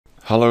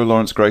Hello,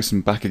 Lawrence Grayson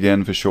back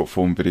again for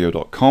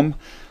shortformvideo.com,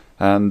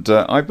 and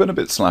I've been a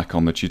bit slack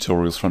on the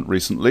tutorials front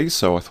recently,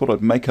 so I thought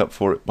I'd make up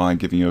for it by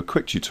giving you a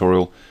quick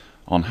tutorial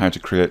on how to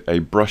create a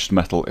brushed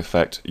metal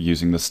effect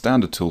using the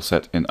standard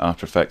toolset in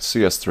After Effects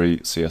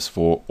CS3,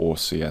 CS4 or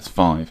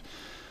CS5.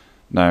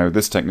 Now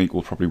this technique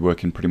will probably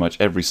work in pretty much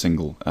every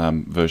single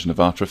version of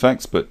After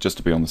Effects, but just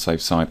to be on the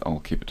safe side I'll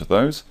keep it to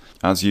those.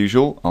 As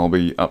usual, I'll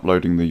be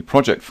uploading the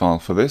project file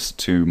for this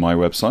to my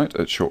website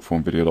at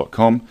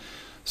shortformvideo.com.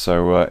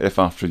 So if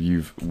after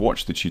you've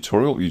watched the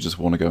tutorial you just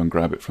want to go and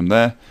grab it from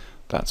there,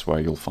 that's where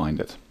you'll find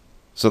it.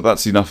 So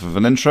that's enough of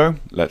an intro,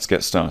 let's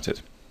get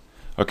started.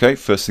 Okay,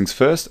 first things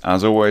first,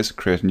 as always,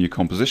 create a new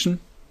composition,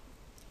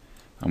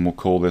 and we'll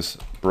call this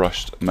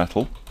brushed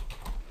metal.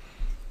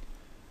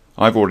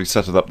 I've already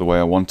set it up the way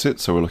I want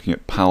it, so we're looking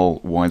at PAL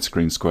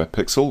widescreen square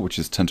pixel, which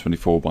is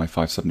 1024 by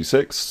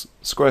 576,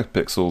 square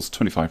pixels,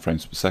 25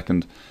 frames per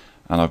second,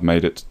 and I've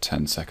made it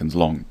 10 seconds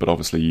long, but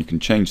obviously you can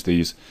change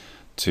these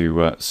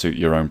to suit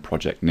your own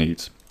project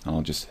needs.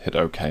 I'll just hit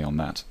OK on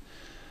that.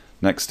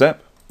 Next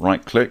step,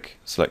 right click,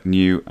 select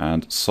new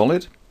and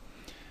solid,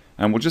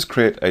 and we'll just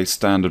create a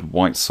standard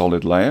white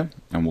solid layer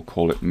and we'll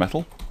call it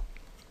metal.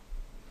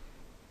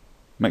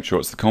 Make sure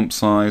it's the comp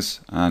size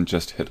and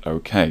just hit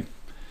OK.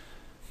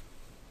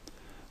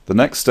 The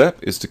next step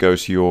is to go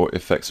to your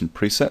effects and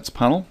presets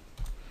panel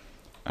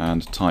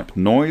and type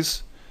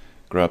noise,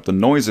 grab the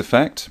noise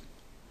effect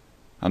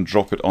and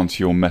drop it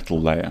onto your metal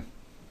layer.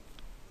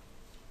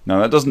 Now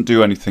that doesn't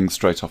do anything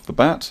straight off the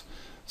bat,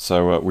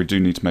 so we do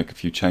need to make a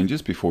few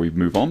changes before we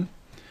move on.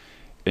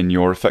 In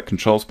your effect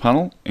controls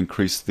panel,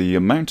 increase the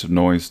amount of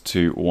noise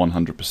to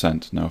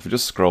 100%. Now if we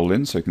just scroll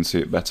in so you can see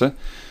it better,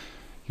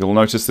 you'll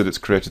notice that it's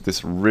created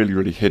this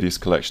really hideous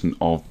collection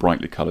of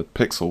brightly coloured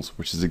pixels,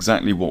 which is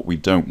exactly what we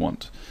don't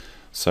want.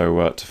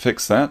 So to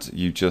fix that,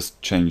 you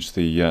just change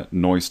the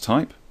noise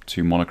type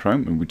to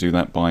monochrome, and we do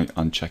that by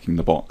unchecking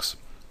the box.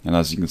 And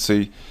as you can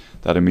see,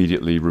 that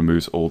immediately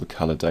removes all the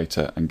color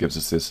data and gives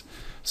us this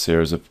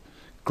series of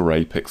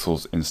grey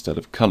pixels instead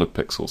of colored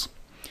pixels.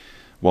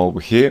 While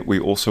we're here, we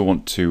also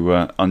want to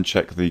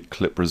uncheck the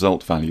clip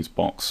result values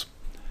box,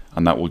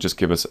 and that will just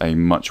give us a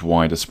much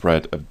wider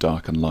spread of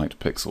dark and light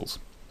pixels.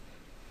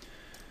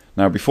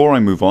 Now before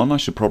I move on, I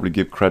should probably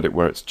give credit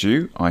where it's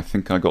due. I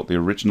think I got the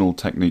original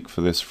technique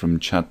for this from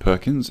Chad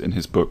Perkins in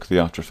his book The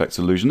After Effects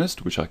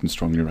Illusionist, which I can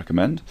strongly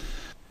recommend.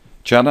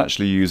 Chad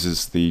actually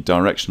uses the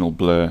directional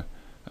blur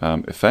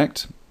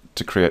effect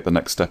to create the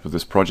next step of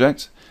this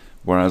project,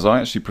 whereas I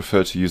actually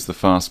prefer to use the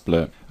fast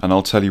blur, and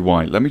I'll tell you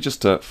why. Let me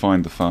just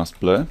find the fast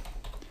blur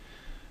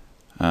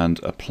and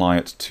apply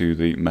it to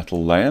the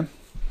metal layer.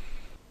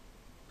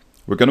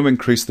 We're going to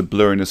increase the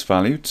blurriness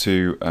value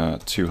to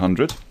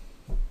 200,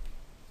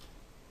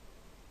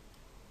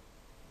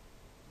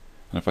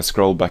 and if I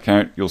scroll back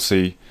out you'll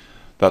see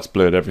that's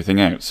blurred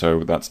everything out,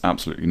 so that's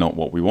absolutely not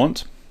what we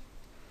want.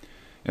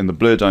 In the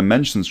blur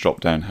dimensions drop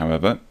down,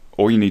 however,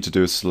 all you need to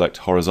do is select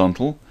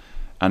horizontal,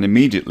 and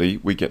immediately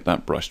we get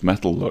that brushed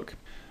metal look.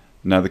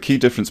 Now the key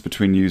difference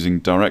between using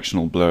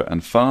directional blur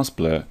and fast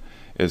blur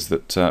is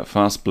that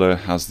fast blur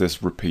has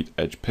this repeat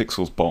edge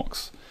pixels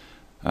box,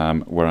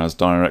 whereas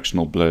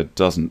directional blur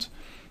doesn't.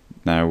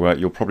 Now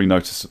you'll probably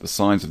notice at the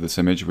sides of this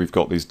image we've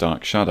got these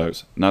dark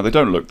shadows. Now they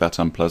don't look that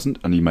unpleasant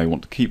and you may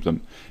want to keep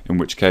them, in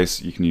which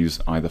case you can use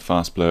either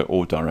fast blur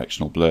or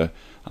directional blur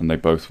and they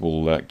both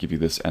will give you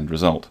this end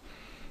result.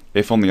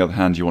 If on the other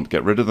hand you want to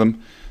get rid of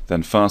them,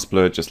 then fast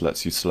blur just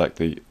lets you select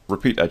the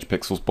repeat edge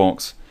pixels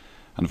box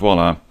and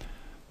voila,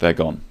 they're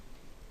gone.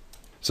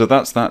 So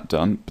that's that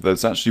done, but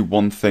there's actually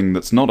one thing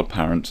that's not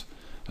apparent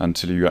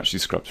until you actually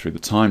scrub through the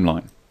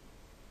timeline.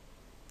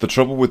 The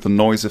trouble with the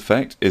noise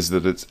effect is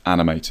that it's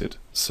animated,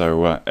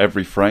 so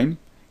every frame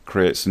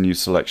creates a new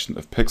selection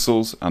of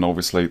pixels, and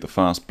obviously the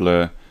fast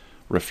blur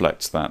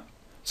reflects that.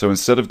 So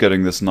instead of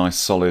getting this nice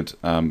solid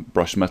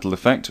brush metal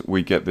effect,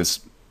 we get this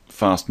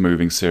fast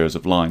moving series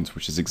of lines,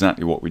 which is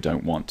exactly what we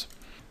don't want.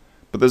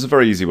 But there's a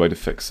very easy way to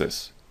fix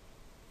this.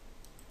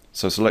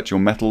 So select your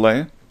metal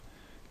layer,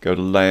 go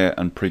to layer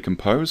and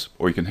pre-compose,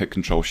 or you can hit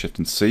Ctrl Shift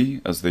and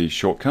C as the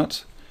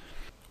shortcut.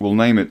 We'll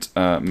name it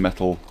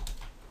metal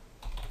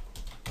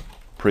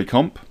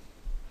pre-comp.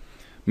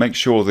 Make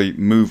sure the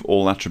move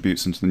all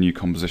attributes into the new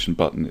composition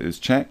button is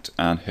checked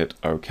and hit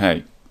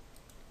OK.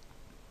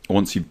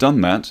 Once you've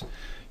done that,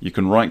 you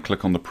can right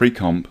click on the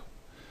pre-comp,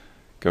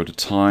 go to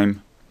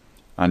time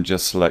and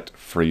just select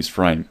freeze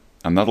frame,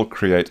 and that'll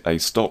create a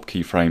stop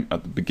keyframe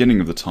at the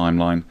beginning of the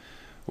timeline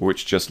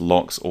which just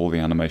locks all the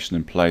animation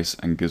in place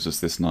and gives us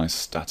this nice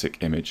static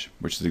image,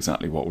 which is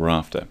exactly what we're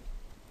after.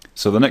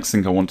 So the next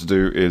thing I want to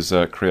do is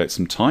create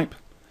some type.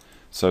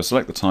 So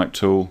select the type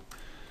tool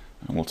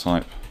and we'll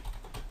type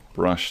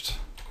brushed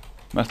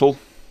metal.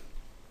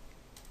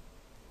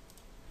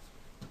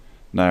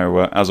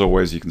 Now as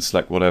always you can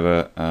select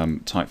whatever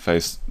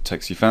typeface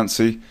takes your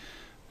fancy.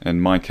 In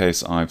my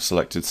case I've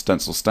selected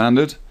stencil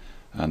standard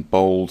and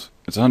bold.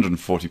 It's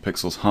 140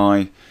 pixels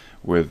high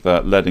with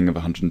leading of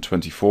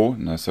 124.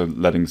 Now, so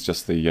leading is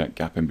just the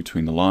gap in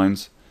between the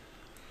lines.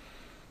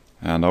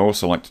 And I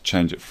also like to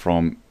change it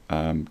from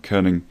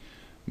kerning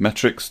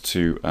metrics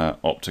to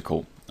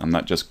optical, and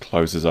that just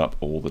closes up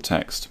all the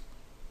text.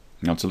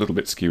 Now it's a little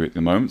bit skewy at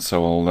the moment,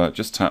 so I'll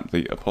just tap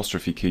the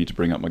apostrophe key to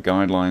bring up my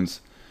guidelines,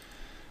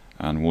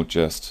 and we'll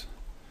just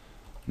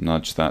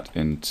nudge that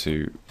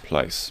into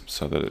place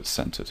so that it's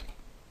centered.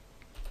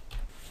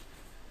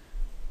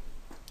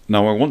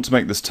 Now I want to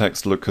make this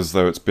text look as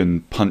though it's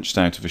been punched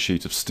out of a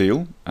sheet of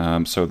steel,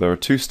 so there are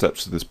two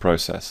steps to this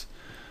process.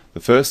 The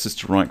first is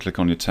to right click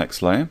on your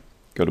text layer,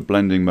 go to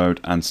blending mode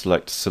and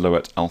select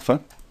Silhouette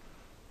Alpha,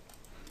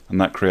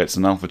 and that creates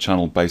an alpha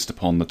channel based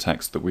upon the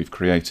text that we've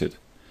created.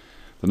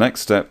 The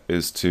next step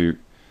is to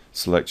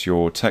select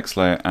your text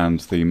layer and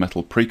the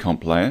metal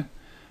pre-comp layer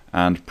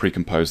and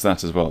pre-compose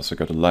that as well. So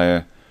go to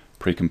Layer,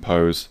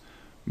 Pre-compose,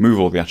 move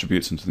all the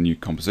attributes into the new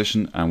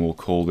composition, and we'll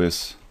call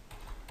this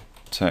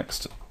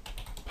Text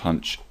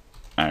Punch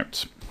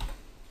Out,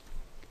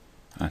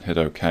 and hit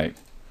OK.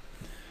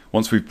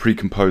 Once we've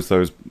pre-composed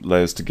those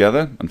layers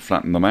together and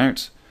flattened them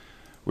out,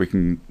 we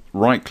can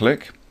right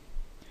click,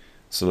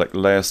 select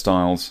Layer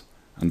Styles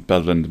and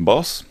Bevel and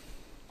Emboss,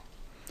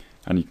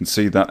 and you can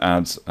see that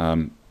adds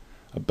a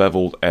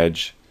beveled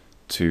edge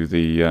to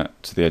the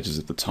edges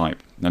of the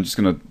type. Now I'm just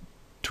going to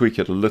tweak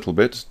it a little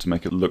bit to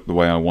make it look the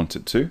way I want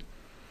it to.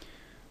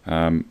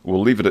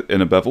 We'll leave it at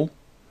inner bevel.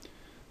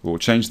 We'll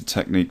change the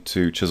technique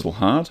to chisel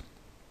hard,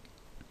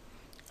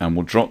 and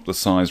we'll drop the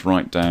size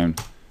right down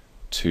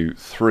to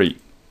 3.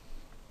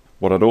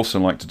 What I'd also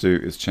like to do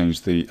is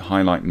change the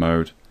highlight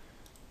mode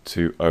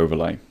to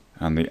overlay,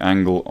 and the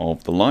angle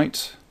of the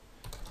light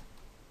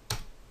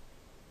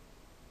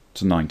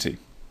to 90.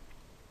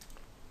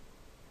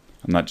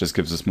 And that just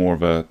gives us more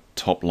of a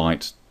top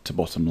light to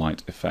bottom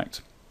light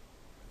effect.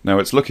 Now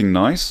it's looking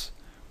nice,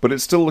 but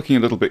it's still looking a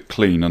little bit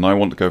clean, and I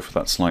want to go for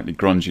that slightly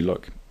grungy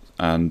look.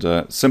 And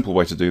a simple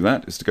way to do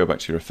that is to go back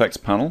to your effects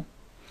panel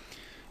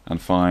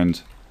and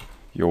find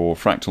your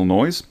fractal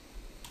noise.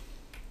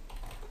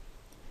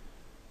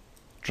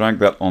 Drag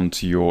that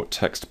onto your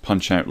text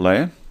punch out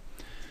layer,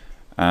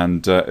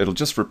 and it'll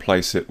just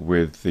replace it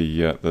with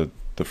the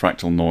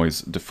fractal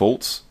noise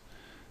defaults,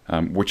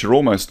 which are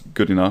almost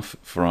good enough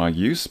for our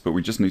use, but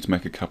we just need to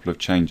make a couple of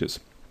changes.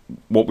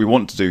 What we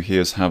want to do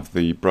here is have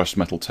the brushed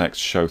metal text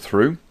show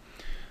through,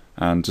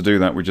 and to do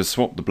that we just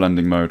swap the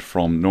blending mode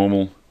from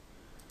normal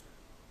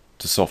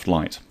to soft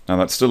light. Now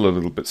that's still a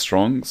little bit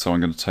strong, so I'm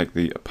going to take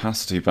the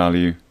opacity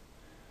value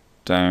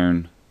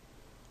down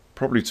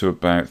probably to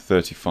about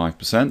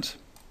 35%,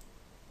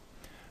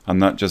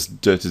 and that just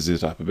dirties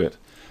it up a bit.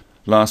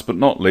 Last but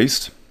not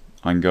least,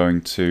 I'm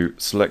going to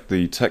select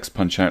the text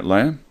punch out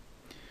layer,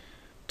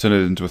 turn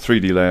it into a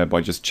 3D layer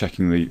by just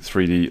checking the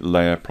 3D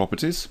layer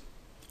properties,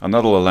 and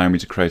that'll allow me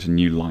to create a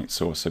new light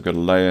source. So go to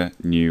Layer,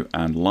 New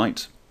and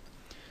Light.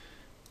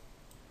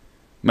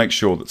 Make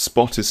sure that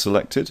Spot is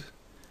selected.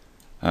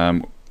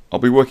 I'll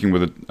be working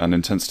with an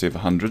intensity of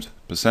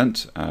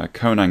 100%,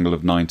 cone angle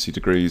of 90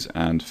 degrees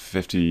and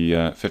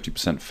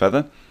 50%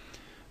 feather.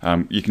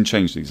 You can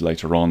change these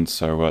later on,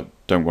 so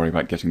don't worry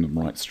about getting them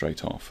right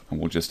straight off.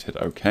 And we'll just hit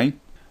OK.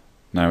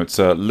 Now it's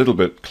a little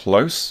bit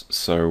close,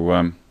 so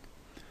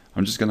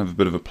I'm just going to have a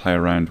bit of a play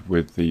around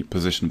with the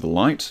position of the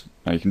light.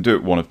 Now you can do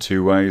it one of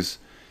two ways.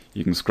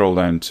 You can scroll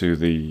down to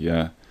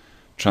the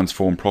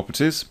transform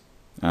properties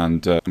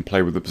and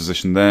play with the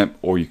position there,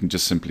 or you can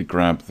just simply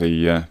grab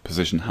the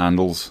position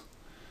handles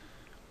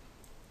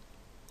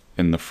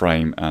in the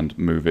frame and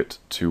move it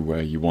to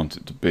where you want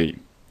it to be.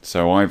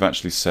 So I've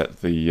actually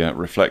set the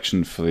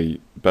reflection for the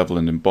bevel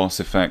and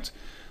emboss effect,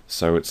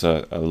 so it's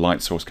a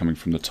light source coming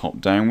from the top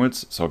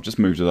downwards. So I've just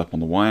moved it up on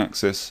the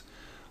y-axis.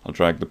 I'll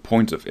drag the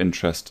point of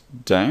interest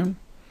down,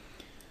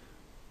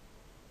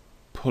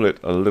 pull it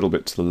a little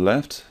bit to the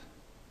left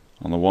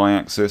on the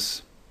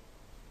y-axis,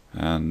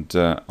 and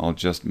I'll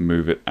just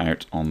move it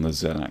out on the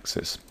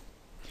z-axis.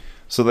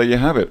 So there you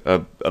have it,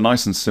 a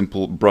nice and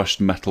simple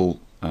brushed metal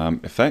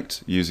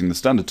effect using the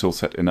standard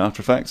toolset in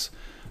After Effects.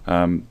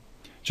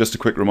 Just a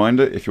quick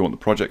reminder, if you want the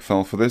project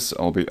file for this,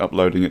 I'll be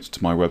uploading it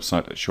to my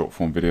website at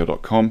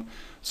shortformvideo.com,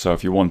 so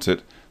if you want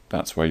it,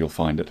 that's where you'll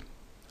find it.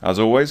 As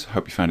always,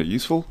 hope you found it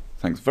useful.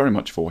 Thanks very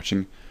much for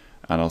watching,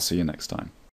 and I'll see you next time.